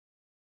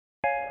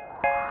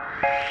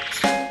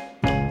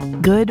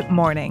Good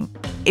morning.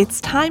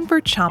 It's time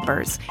for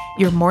Chompers,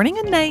 your morning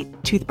and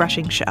night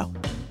toothbrushing show.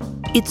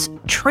 It's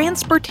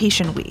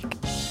Transportation Week,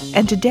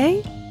 and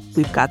today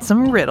we've got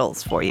some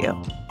riddles for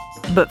you.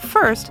 But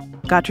first,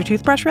 got your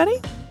toothbrush ready?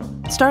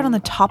 Start on the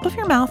top of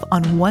your mouth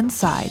on one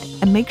side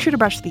and make sure to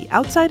brush the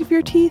outside of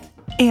your teeth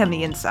and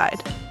the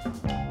inside.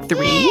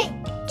 3,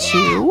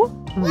 2,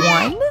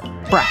 1,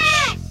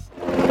 brush.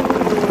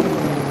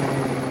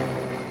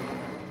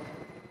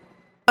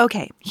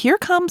 Okay, here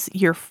comes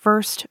your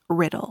first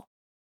riddle.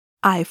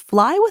 I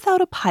fly without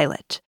a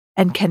pilot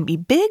and can be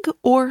big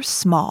or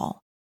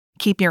small.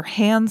 Keep your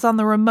hands on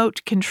the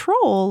remote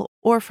control,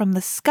 or from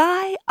the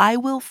sky I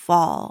will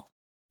fall.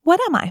 What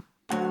am I?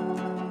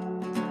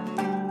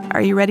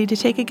 Are you ready to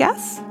take a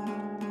guess?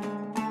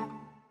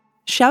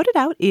 Shout it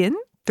out in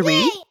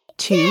 3,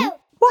 2,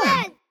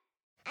 1.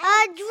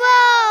 A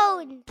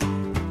drone!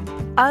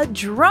 A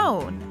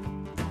drone.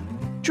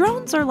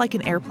 Drones are like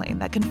an airplane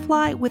that can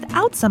fly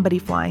without somebody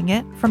flying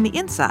it from the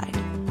inside.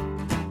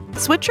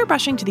 Switch your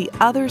brushing to the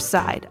other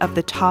side of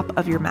the top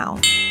of your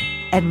mouth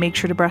and make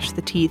sure to brush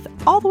the teeth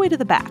all the way to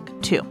the back,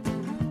 too.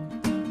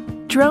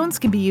 Drones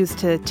can be used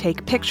to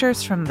take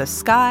pictures from the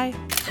sky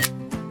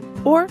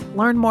or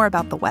learn more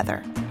about the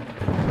weather.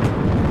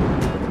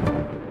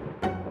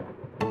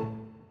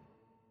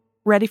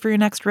 Ready for your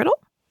next riddle?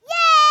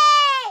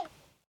 Yay!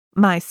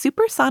 My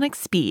supersonic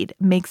speed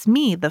makes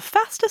me the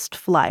fastest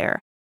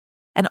flyer,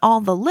 and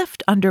all the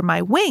lift under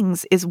my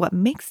wings is what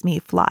makes me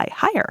fly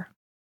higher.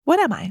 What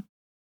am I?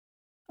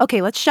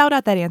 Okay, let's shout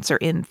out that answer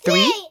in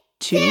 3,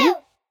 2,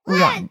 1.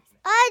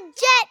 A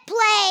jet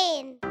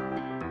plane!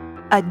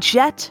 A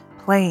jet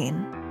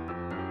plane.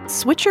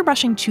 Switch your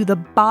brushing to the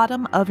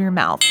bottom of your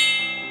mouth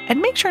and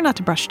make sure not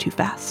to brush too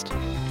fast.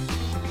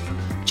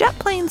 Jet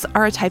planes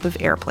are a type of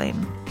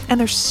airplane, and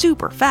they're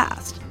super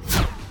fast.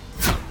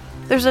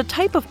 There's a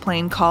type of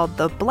plane called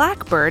the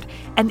Blackbird,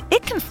 and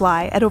it can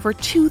fly at over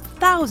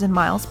 2,000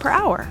 miles per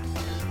hour.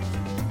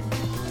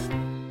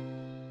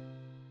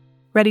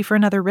 Ready for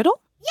another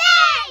riddle?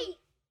 Yay!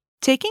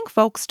 Taking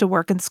folks to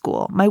work and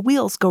school, my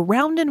wheels go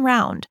round and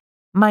round.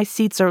 My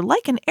seats are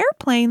like an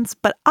airplane's,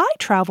 but I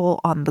travel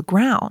on the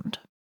ground.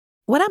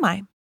 What am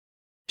I?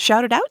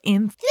 Shout it out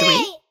in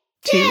 3,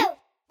 2,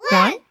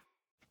 1.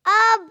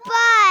 A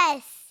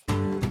bus!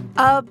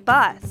 A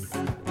bus.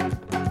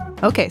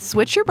 Okay,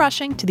 switch your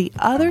brushing to the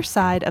other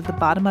side of the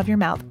bottom of your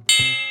mouth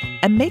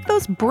and make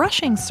those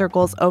brushing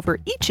circles over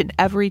each and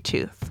every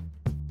tooth.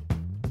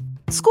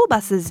 School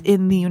buses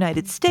in the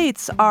United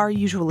States are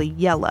usually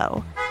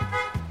yellow.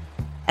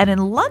 And in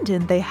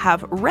London, they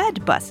have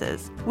red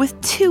buses with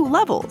 2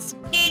 levels.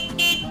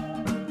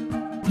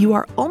 You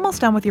are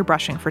almost done with your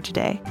brushing for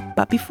today,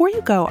 but before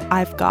you go,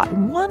 I've got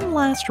one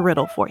last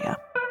riddle for you.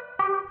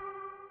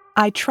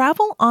 I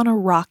travel on a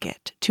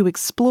rocket to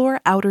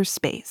explore outer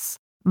space.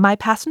 My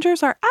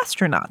passengers are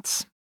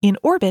astronauts. In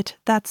orbit,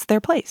 that's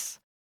their place.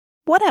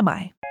 What am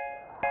I?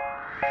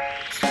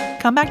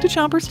 Come back to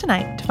Chompers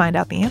tonight to find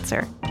out the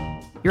answer.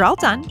 You're all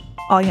done.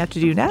 All you have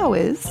to do now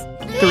is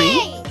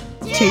 3,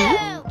 2,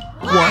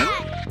 1.